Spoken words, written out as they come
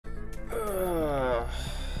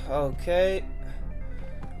Okay.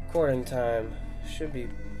 Recording time. Should be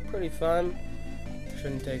pretty fun.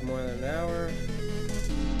 Shouldn't take more than an hour.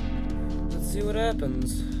 Let's see what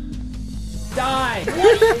happens. Die!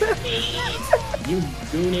 What do you need? You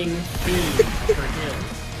gooning fiend for him.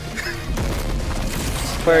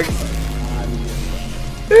 Perks.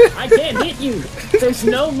 I can't hit you! There's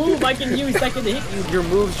no move I can use that can hit you. Your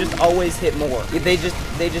moves just always hit more. They just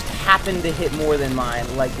happen to hit more than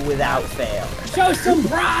mine, like without fail. Show some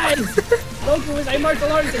pride! Goku is a martial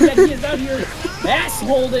artist and yet he is out here ass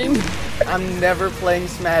holding. I'm never playing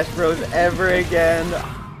Smash Bros. Ever again.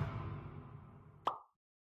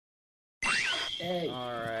 Hey,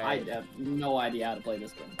 Alright. I have no idea how to play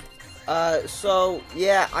this game. So,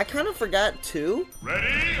 yeah, I kind of forgot too.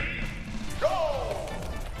 Ready? Go!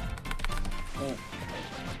 Oh.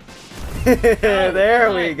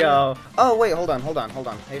 There we go. Oh, wait, hold on.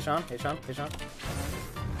 Hey, Sean.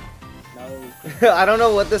 No. I don't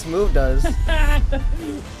know what this move does.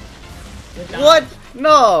 What?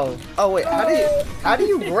 No. Oh, wait, how do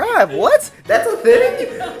you grab? What? That's a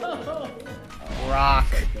thing? Rock.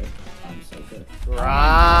 I'm so good.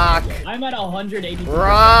 Rock. I'm at 180.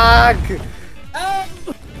 Rock. Oh.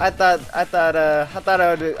 I thought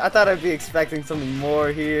I'd be expecting something more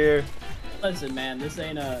here. Listen, man, this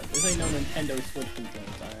ain't no Nintendo Switch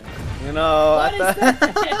controls, alright? You know, What is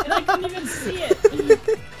that? I couldn't even see it.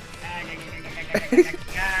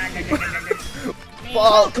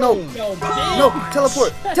 Ball. No,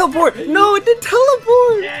 teleport. No, it did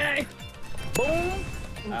teleport. Boom.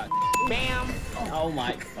 Bam. Oh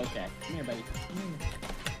my. Okay. Come here, buddy.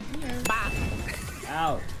 Come here. Bop.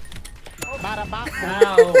 Ow. Bada bop.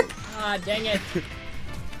 Ow. Ah, dang it. Get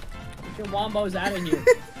your wombos out of here.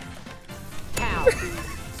 Ow.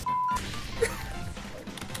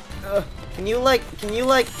 Can you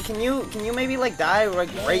maybe like die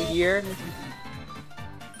like right here?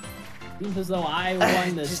 Seems as though I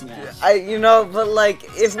won this match. But like,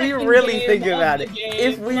 if we really think about it,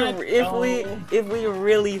 if we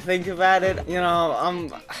really think about it, you know,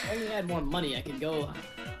 If I only had more money, I could go.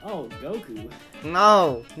 Oh, Goku.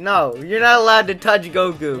 No, you're not allowed to touch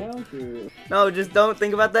Goku. Goku. No, just don't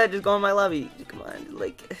think about that. Just go in my lobby. Come on,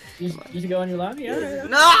 like. You should go in your lobby. Yeah.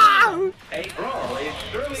 No! A brawl is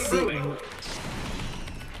surely brewing.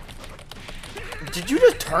 Did you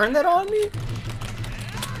just turn that on me?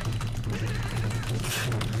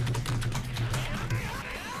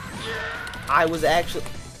 I was actually.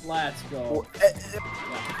 Let's go.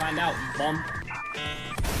 Find out, bum.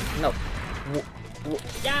 No.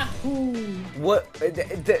 Yahoo! What?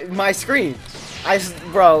 My screen.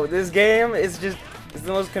 Bro, this game is just it's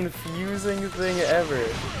the most confusing thing ever.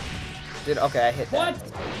 Okay, I hit that.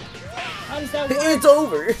 What? How does that work? It's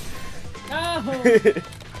over. No!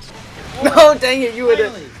 No, dang it, you would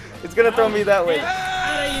have. Finally. It's gonna throw me that way. Get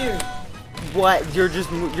out of here! What? Your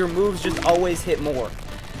moves just always hit more.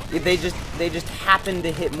 They just happen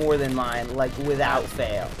to hit more than mine, like without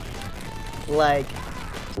fail. Like.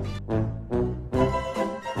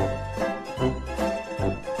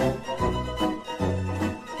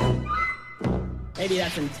 Maybe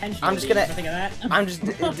that's intentional. I'm just gonna. Think of that.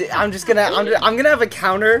 I'm gonna have a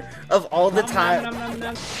counter of all the time. Nom.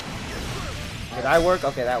 Did I work?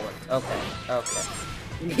 Okay, that worked. Okay.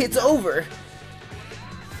 It's over.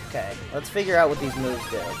 Okay, let's figure out what these moves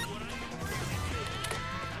do.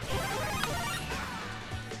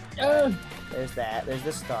 There's that. There's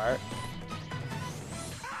the start.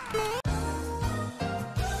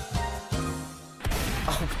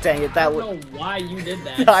 Oh, dang it! I don't know why you did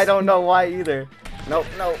that. I don't know why either. Nope.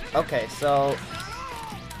 Okay, so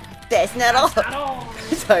that's not all.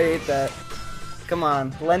 I hate that. Come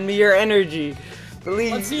on, lend me your energy,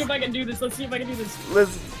 please. Let's see if I can do this. Let's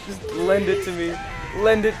just lend it to me.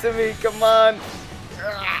 Lend it to me. Come on.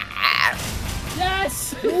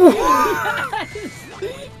 Yes!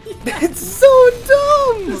 It's so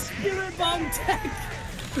dumb. Spirit bomb tech.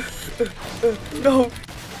 No.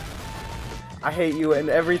 I hate you and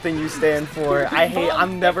everything you stand for.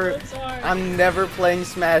 I'm never playing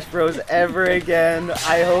Smash Bros. Ever again.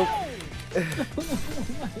 I hope.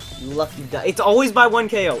 Lucky die. It's always by 1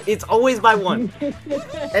 KO. It's always by 1.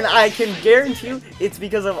 And I can guarantee you it's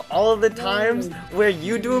because of all of the times where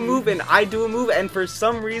you do a move and I do a move and for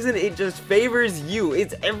some reason it just favors you.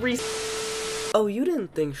 It's every. Oh, you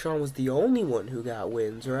didn't think Sean was the only one who got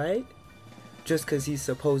wins, right? Just because he's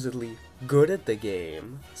supposedly good at the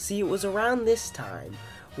game. See, it was around this time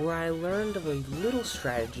where I learned of a little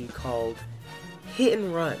strategy called hit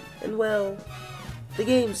and run. And well, the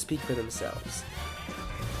games speak for themselves.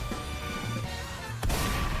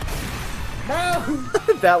 No!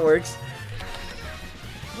 That works.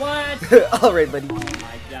 What? Alright, buddy. Oh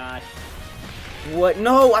my gosh. What?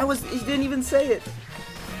 No, he didn't even say it.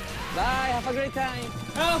 Bye, have a great time.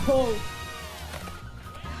 Oh!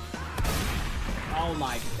 Oh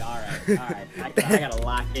my god, alright. I gotta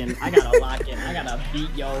lock in. I gotta beat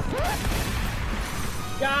yo.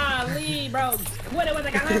 Golly, bro. Quit it with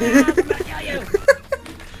the gun. I'm gonna kill you.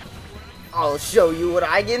 I'll show you what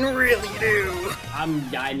I can really do.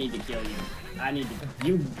 I need to kill you.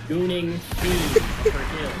 You gooning fiend for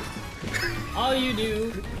kills. All you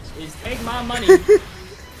do is take my money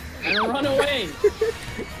and run away.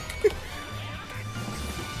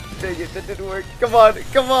 Dang it, that didn't work. Come on,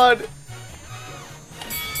 come on.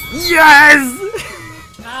 Yes!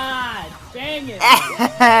 God dang it.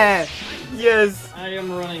 Yes. I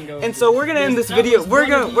am running, Goku. And so we're gonna end this video. We're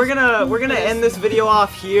gonna end this video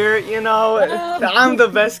off here. You know, I'm the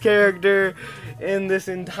best character in this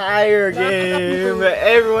entire game.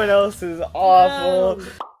 Everyone else is awful.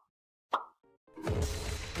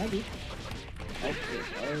 Maybe.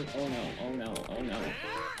 Oh no! Oh no! Oh no!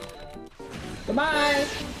 Goodbye.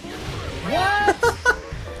 What?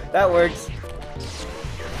 That works.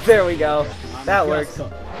 There we go. That works.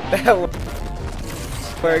 That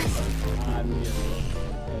works.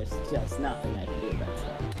 There's just nothing I can do about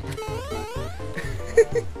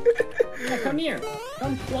that. Yeah, come here.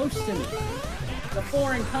 Come close to me. It's a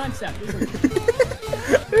foreign concept, isn't it?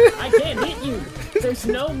 I can't hit you. There's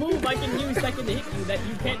no move I can use that can hit you that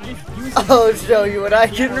you can't just use. I'll show you what I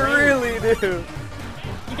can really do.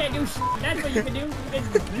 You can't do that's what you can do. You can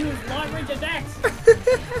use long range attacks.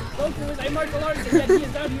 Goku is a martial artist and yet he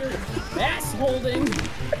is out here ass holding.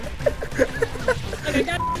 Like I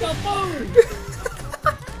got the phone.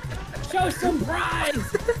 Show some pride.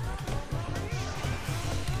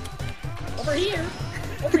 Over here.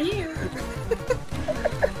 Over here.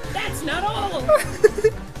 That's not all.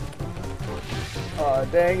 Oh,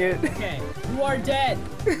 dang it. Okay, you are dead.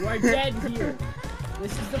 You are dead here.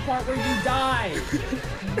 This is the part where you die.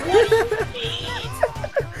 What do you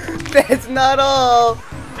need? That's not all.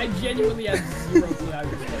 I genuinely have zero clue how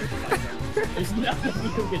you're supposed to fight now. There's nothing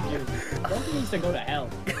you can do. Goku needs to go to hell.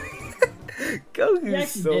 Goku's He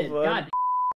actually so did. fun. God